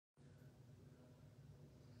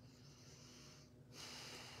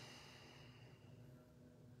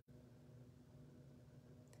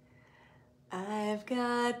I've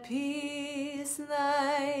got peace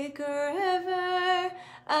like a river.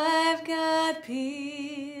 I've got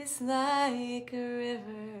peace like a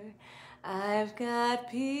river. I've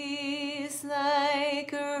got peace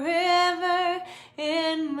like a river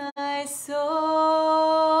in my soul.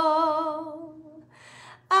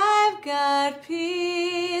 I've got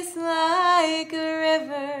peace like a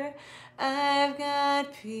river. I've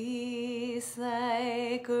got peace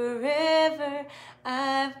like a river.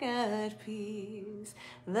 I've got peace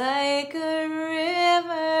like a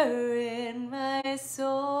river in my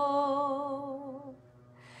soul.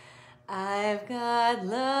 I've got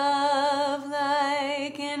love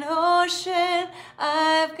like an ocean.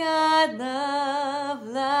 I've got love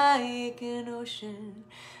like an ocean.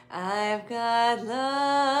 I've got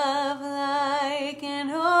love like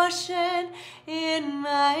an ocean in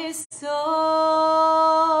my soul.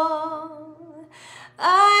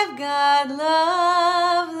 I've got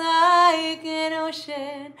love like an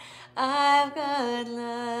ocean. I've got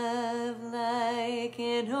love like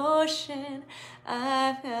an ocean.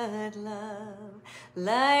 I've got love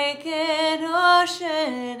like an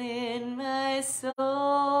ocean in my soul.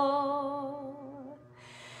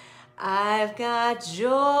 I've got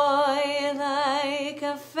joy like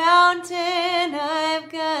a fountain. I've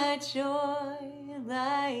got joy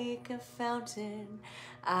like a fountain.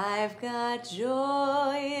 I've got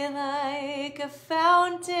joy like a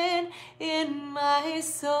fountain in my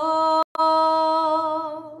soul.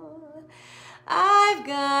 I've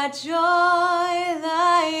got joy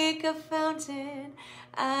like a fountain.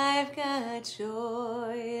 I've got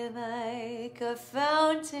joy like a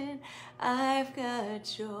fountain. I've got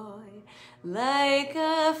joy like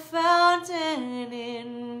a fountain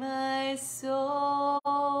in my soul.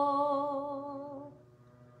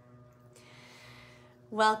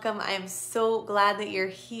 Welcome. I am so glad that you're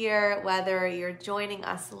here, whether you're joining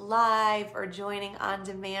us live or joining on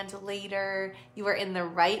demand later. You are in the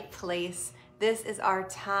right place. This is our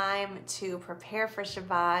time to prepare for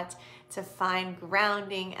Shabbat, to find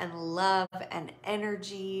grounding and love and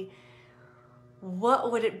energy.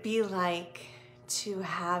 What would it be like to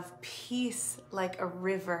have peace like a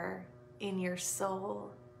river in your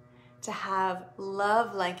soul? To have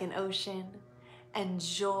love like an ocean and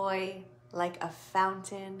joy like a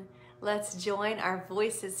fountain? Let's join our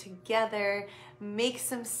voices together. Make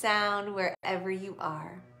some sound wherever you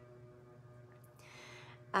are.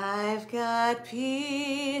 I've got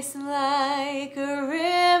peace like a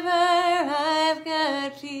river. I've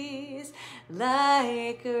got peace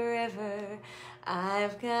like a river.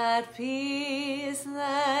 I've got peace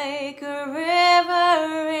like a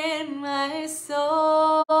river in my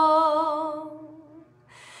soul.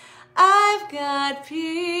 I've got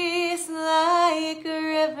peace like a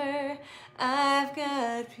river. I've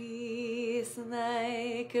got peace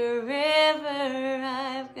like a river.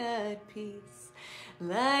 I've got peace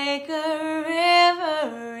like a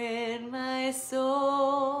river in my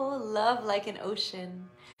soul. Love like an ocean.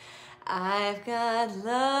 I've got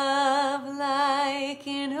love like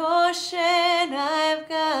an ocean. I've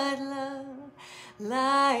got love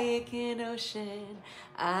like an ocean.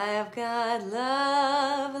 I've got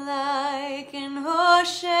love like an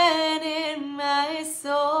ocean in my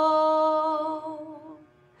soul.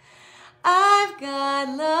 I've got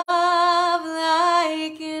love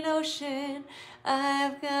like an ocean.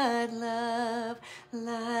 I've got love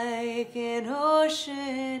like an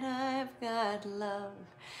ocean. I've got love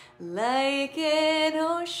like an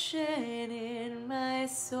ocean in my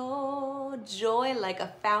soul. Joy like a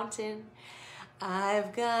fountain.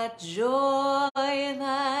 I've got joy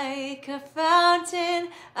like a fountain.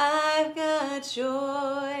 I've got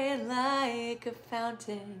joy like a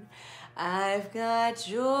fountain. I've got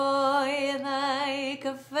joy like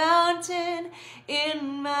a fountain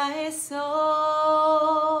in my soul.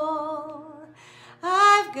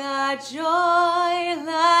 I've got joy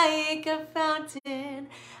like a fountain.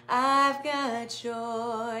 I've got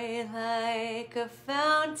joy like a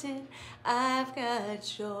fountain. I've got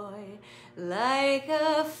joy like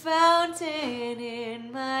a fountain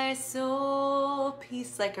in my soul.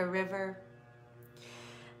 Peace like a river.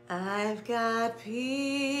 I've got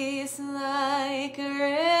peace like a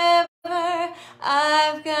river.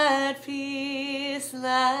 I've got peace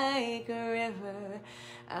like a river.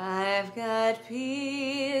 I've got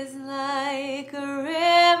peace like a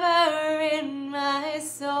river in my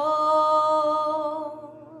soul.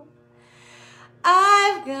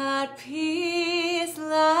 I've got peace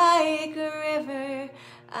like a river.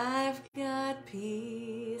 I've got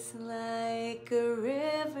peace like a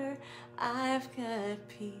river. I've got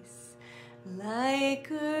peace like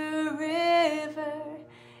a river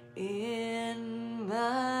in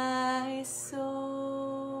my soul.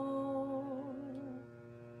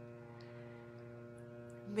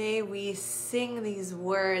 May we sing these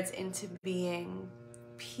words into being.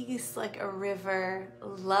 Peace like a river,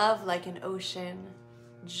 love like an ocean,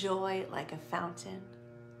 joy like a fountain.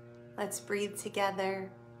 Let's breathe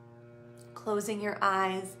together, closing your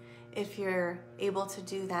eyes if you're able to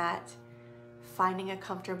do that, finding a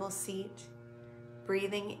comfortable seat,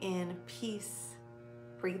 breathing in peace,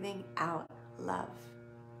 breathing out love,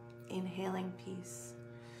 inhaling peace.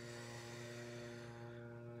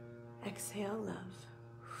 Exhale love.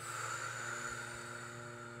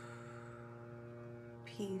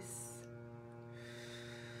 Peace,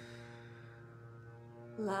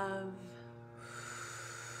 love,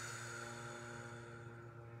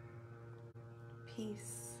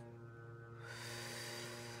 peace,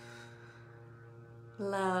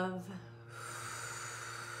 love,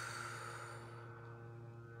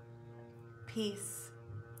 peace,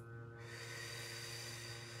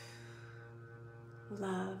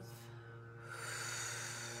 love,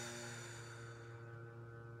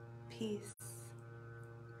 peace,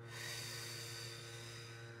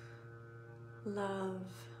 love,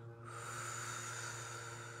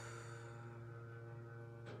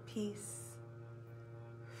 peace,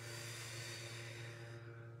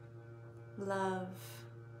 love,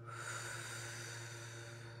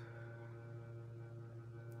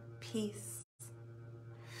 peace,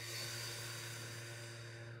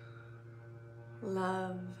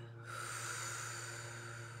 love.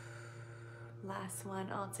 Last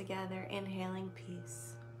one all together, inhaling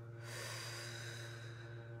peace.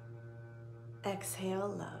 Exhale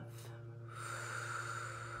love.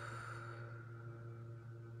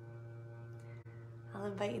 I'll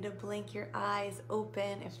invite you to blink your eyes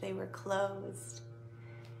open if they were closed.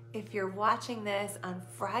 If you're watching this on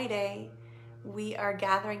Friday, we are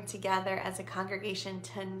gathering together as a congregation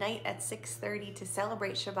tonight at 6:30 to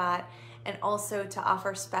celebrate Shabbat and also to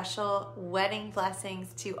offer special wedding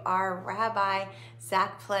blessings to our Rabbi,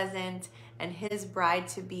 Zach Pleasant, and his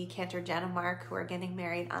bride-to-be, Cantor, who are getting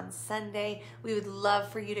married on Sunday. We would love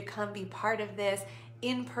for you to come be part of this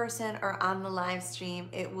in person or on the live stream.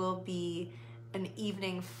 It will be an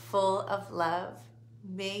evening full of love.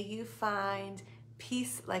 May you find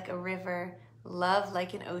peace like a river, love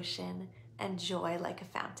like an ocean, and joy like a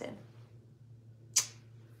fountain.